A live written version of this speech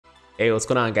Hey, what's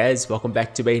going on, guys? Welcome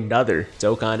back to another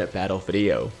Dokkan battle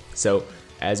video. So,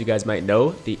 as you guys might know,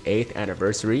 the 8th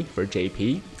anniversary for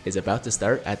JP is about to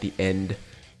start at the end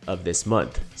of this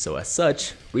month. So as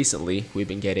such, recently we've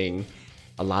been getting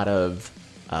a lot of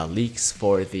leaks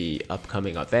for the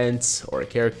upcoming events or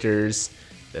characters,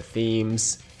 the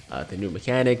themes, the new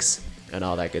mechanics, and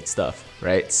all that good stuff,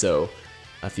 right? So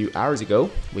a few hours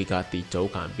ago, we got the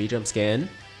Dokkan V-Jump scan,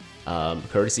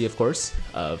 courtesy, of course,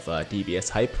 of DBS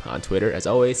Hype on Twitter, as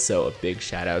always. So a big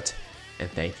shout out and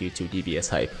thank you to DBS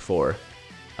Hype for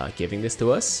giving this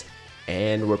to us.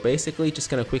 And we're basically just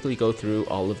gonna quickly go through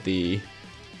all of the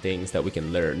things that we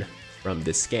can learn from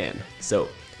this scan. So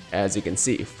as you can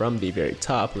see from the very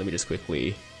top, let me just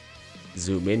quickly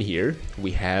zoom in here.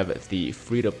 We have the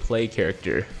free-to-play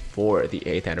character for the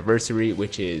 8th anniversary,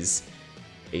 which is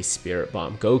a Spirit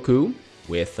Bomb Goku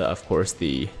with of course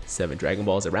the 7 Dragon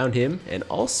Balls around him, and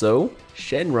also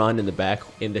Shenron in the back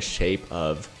in the shape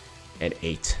of an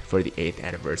 8 for the 8th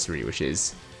anniversary, which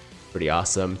is pretty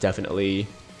awesome. Definitely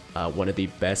one of the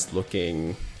best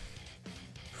looking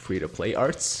free-to-play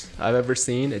arts I've ever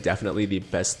seen. Definitely the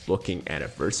best looking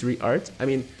anniversary art. I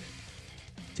mean,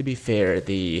 to be fair,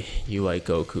 the UI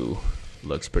Goku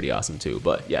looks pretty awesome too,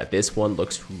 but yeah, this one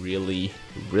looks really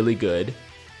good,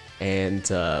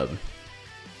 and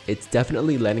it's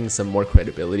definitely lending some more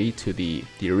credibility to the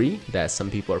theory that some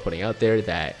people are putting out there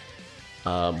that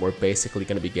we're basically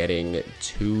going to be getting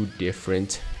 2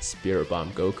 different Spirit Bomb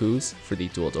Gokus for the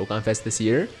Dual Dokkan Fest this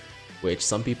year, which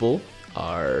some people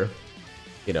are,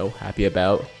 you know, happy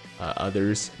about,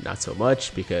 others not so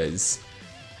much, because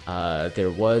there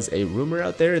was a rumor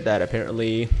out there that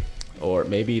apparently, or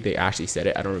maybe they actually said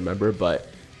it, I don't remember, but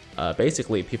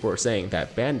basically people were saying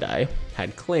that Bandai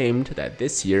had claimed that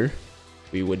this year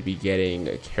we would be getting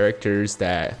characters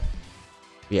that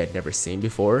we had never seen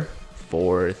before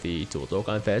for the Dual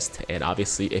Dokkan Fest. And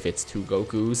obviously if it's 2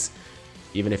 Gokus,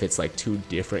 even if it's like 2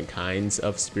 different kinds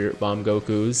of Spirit Bomb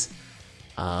Gokus,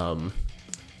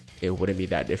 it wouldn't be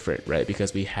that different, right?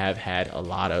 Because we have had a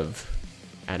lot of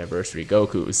anniversary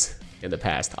Gokus in the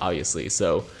past, obviously.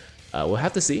 So we'll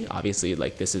have to see. Obviously,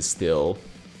 like, this is still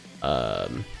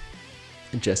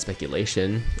just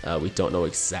speculation. We don't know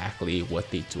exactly what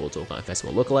the Dual Dokkan Fest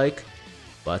will look like,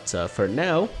 but for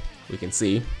now, we can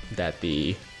see that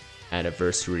the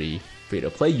anniversary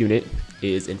free-to-play unit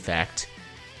is in fact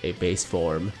a base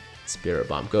form Spirit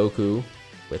Bomb Goku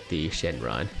with the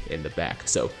Shenron in the back.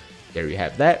 So there you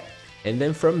have that. And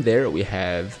then from there we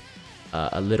have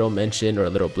a little mention or a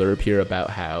little blurb here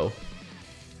about how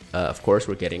of course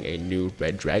we're getting a new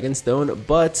Red Dragon Stone,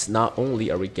 but not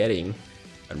only are we getting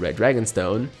a Red Dragon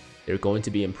Stone, they're going to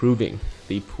be improving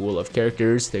the pool of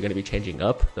characters. They're going to be changing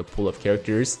up the pool of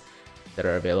characters that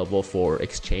are available for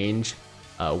exchange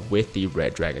with the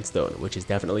Red Dragon Stone, which is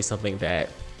definitely something that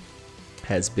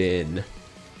has been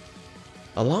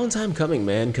a long time coming,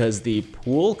 man, because the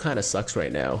pool kind of sucks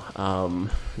right now.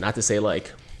 Not to say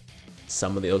like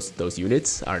some of those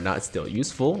units are not still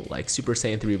useful, like Super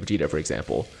Saiyan 3 Vegeta, for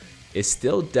example, is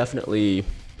still definitely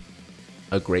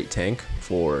a great tank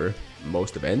for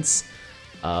most events.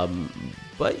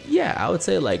 But yeah, I would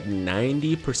say like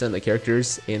 90% of the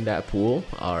characters in that pool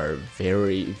are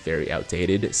very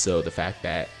outdated. So the fact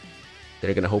that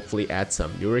they're gonna hopefully add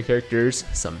some newer characters,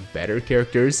 some better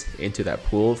characters into that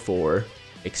pool for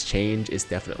exchange is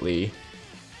definitely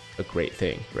a great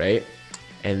thing, right?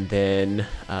 And then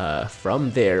from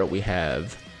there we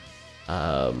have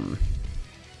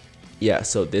yeah,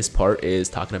 so this part is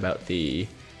talking about the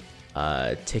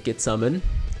ticket summon.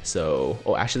 So,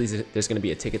 oh, actually there's going to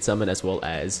be a ticket summon as well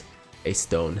as a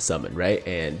stone summon, right?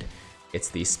 And it's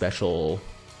the special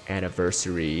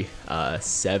anniversary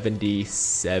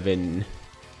 77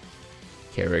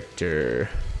 character.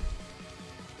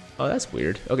 Oh, that's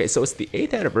weird. Okay, so it's the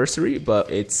 8th anniversary,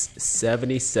 but it's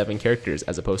 77 characters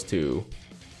as opposed to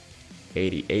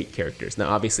 88 characters. Now,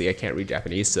 obviously, I can't read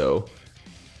Japanese, so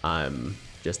I'm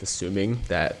just assuming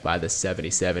that by the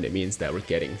 77, it means that we're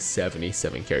getting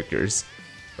 77 characters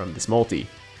from this multi,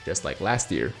 just like last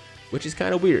year, which is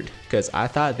kind of weird, because I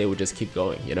thought they would just keep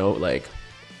going, you know? Like,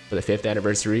 for the 5th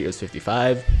anniversary, it was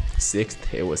 55,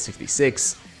 6th, it was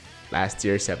 66, last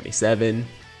year, 77,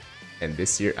 and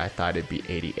this year I thought it'd be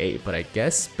 88, but I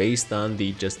guess based on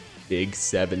the just big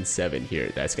 77 here,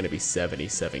 that's gonna be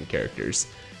 77 characters,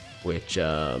 which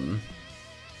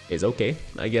is okay,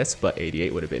 I guess, but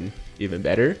 88 would have been even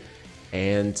better.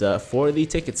 And for the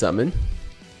ticket summon,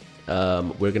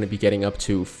 we're gonna be getting up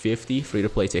to 50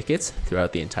 free-to-play tickets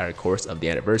throughout the entire course of the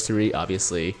anniversary.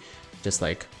 Obviously, just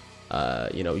like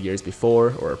you know, years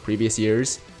before or previous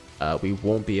years, we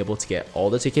won't be able to get all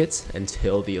the tickets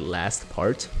until the last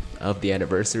part of the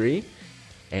anniversary.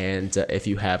 And if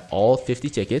you have all 50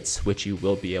 tickets, which you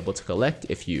will be able to collect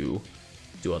if you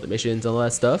do all the missions and all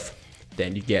that stuff,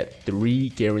 then you get 3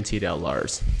 guaranteed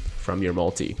LRs from your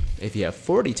multi. If you have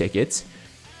 40 tickets,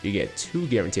 you get 2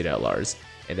 guaranteed LRs,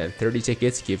 and then 30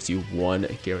 tickets gives you 1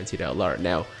 guaranteed LR.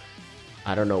 Now,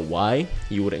 I don't know why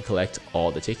you wouldn't collect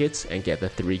all the tickets and get the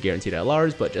 3 guaranteed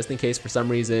LRs, but just in case for some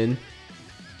reason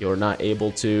you're not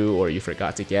able to, or you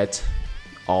forgot to get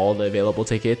all the available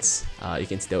tickets, you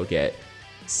can still get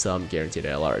some guaranteed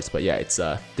LRs. But yeah, it's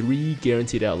 3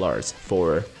 guaranteed LRs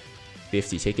for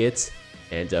 50 tickets,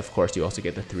 and of course you also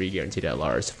get the 3 guaranteed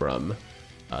LRs from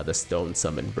the Stone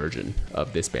Summon version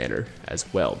of this banner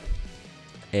as well.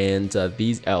 And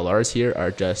these LRs here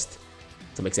are just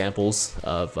some examples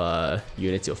of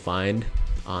units you'll find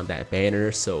on that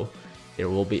banner. So there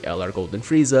will be LR Golden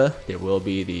Frieza, there will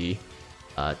be the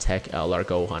Tech LR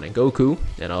Gohan and Goku,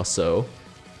 and also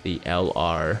the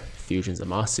LR Fusion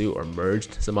Zamasu, or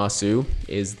Merged Zamasu,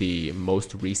 is the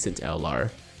most recent LR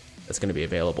that's going to be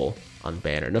available on the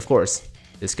banner. And of course,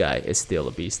 this guy is still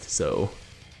a beast, so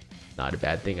not a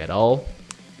bad thing at all.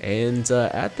 And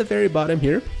at the very bottom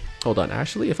here, hold on,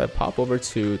 actually, if I pop over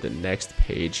to the next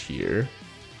page here,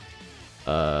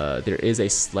 there is a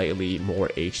slightly more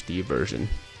HD version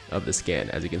of the scan,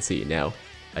 as you can see. Now,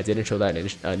 I didn't show that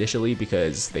initially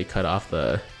because they cut off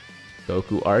the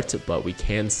Goku art, but we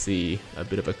can see a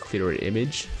bit of a clearer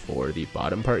image for the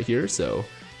bottom part here. So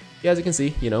yeah, as you can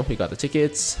see, you know, we got the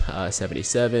tickets,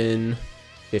 77,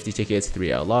 50 tickets, 3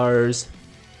 LRs,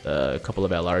 a couple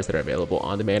of LRs that are available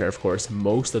on the banner. Of course,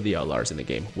 most of the LRs in the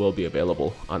game will be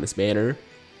available on this banner.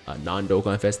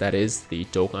 Non-Dokkan Fest, that is. The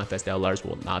Dokkan Fest LRs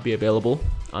will not be available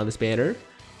on this banner.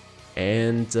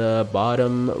 And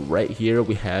bottom right here,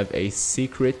 we have a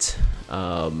secret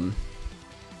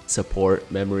support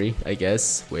memory, I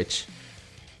guess, which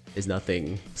is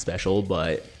nothing special,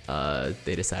 but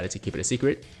they decided to keep it a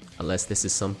secret, unless this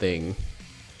is something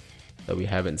that we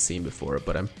haven't seen before.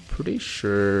 But I'm pretty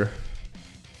sure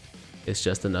it's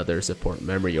just another support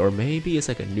memory, or maybe it's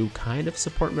like a new kind of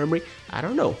support memory. I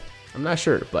don't know, I'm not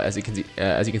sure. But as you can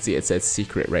see, it says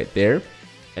secret right there.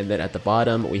 And then at the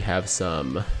bottom we have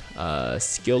some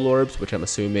skill orbs, which I'm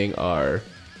assuming are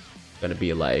gonna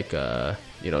be like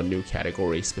you know, new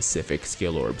category specific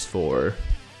skill orbs for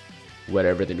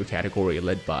whatever the new category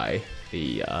led by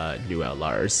the new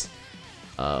LRs.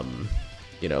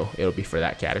 You know, it'll be for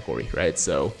that category, right?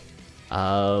 So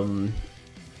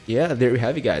yeah, there we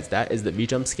have it, guys. That is the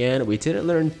V-Jump scan. We didn't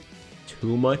learn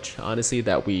too much, honestly,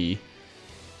 that we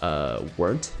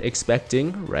weren't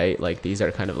expecting, right? Like, these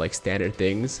are kind of like standard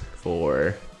things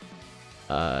for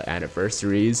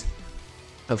anniversaries.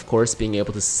 Of course, being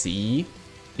able to see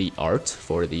the art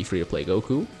for the free-to-play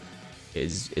Goku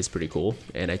is pretty cool,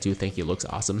 and I do think he looks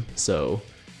awesome. So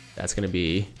that's gonna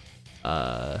be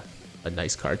a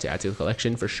nice card to add to the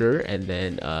collection for sure. And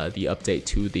then the update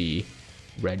to the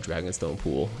Red Dragonstone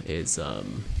pool is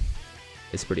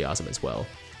pretty awesome as well.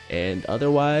 And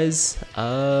otherwise,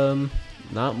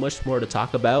 not much more to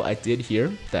talk about. I did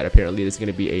hear that apparently there's going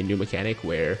to be a new mechanic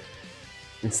where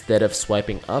instead of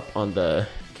swiping up on the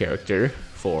character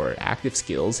for active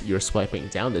skills, you're swiping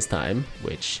down this time,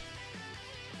 which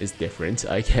is different,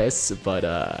 I guess. But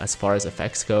as far as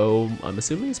effects go, I'm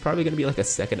assuming it's probably going to be like a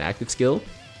second active skill,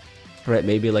 right?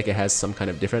 Maybe like it has some kind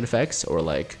of different effects, or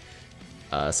like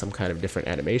some kind of different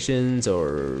animations,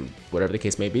 or whatever the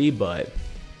case may be. But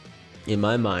in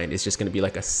my mind, it's just going to be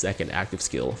like a second active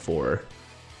skill for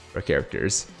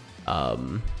characters.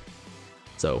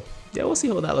 So yeah, we'll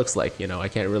see what that looks like. You know, I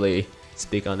can't really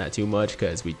speak on that too much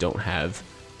because we don't have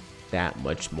that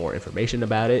much more information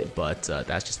about it, but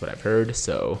that's just what I've heard,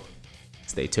 so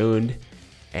stay tuned.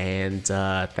 And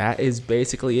that is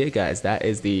basically it, guys. That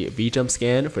is the V-Jump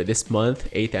scan for this month,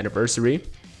 8th anniversary.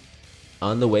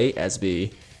 On the way as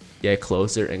we get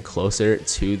closer and closer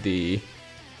to the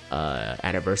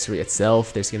anniversary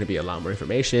itself, there's going to be a lot more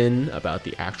information about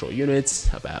the actual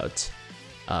units, about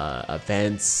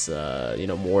events, you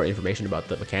know, more information about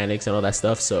the mechanics and all that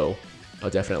stuff. So I'll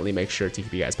definitely make sure to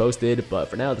keep you guys posted. But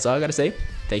for now, that's all I gotta say.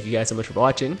 Thank you guys so much for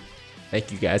watching.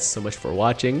 Thank you guys so much for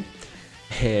watching.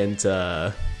 And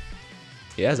yeah,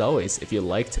 as always, if you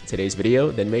liked today's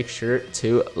video, then make sure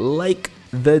to like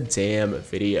the damn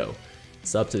video.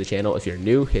 Sub to the channel if you're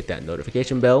new, hit that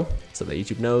notification bell so that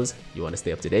YouTube knows you want to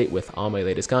stay up to date with all my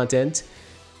latest content.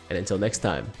 And until next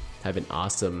time, have an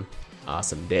awesome,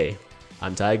 awesome day.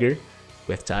 I'm Tiger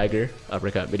with Tiger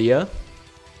Uppercut Video.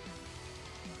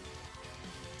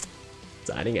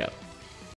 Signing out.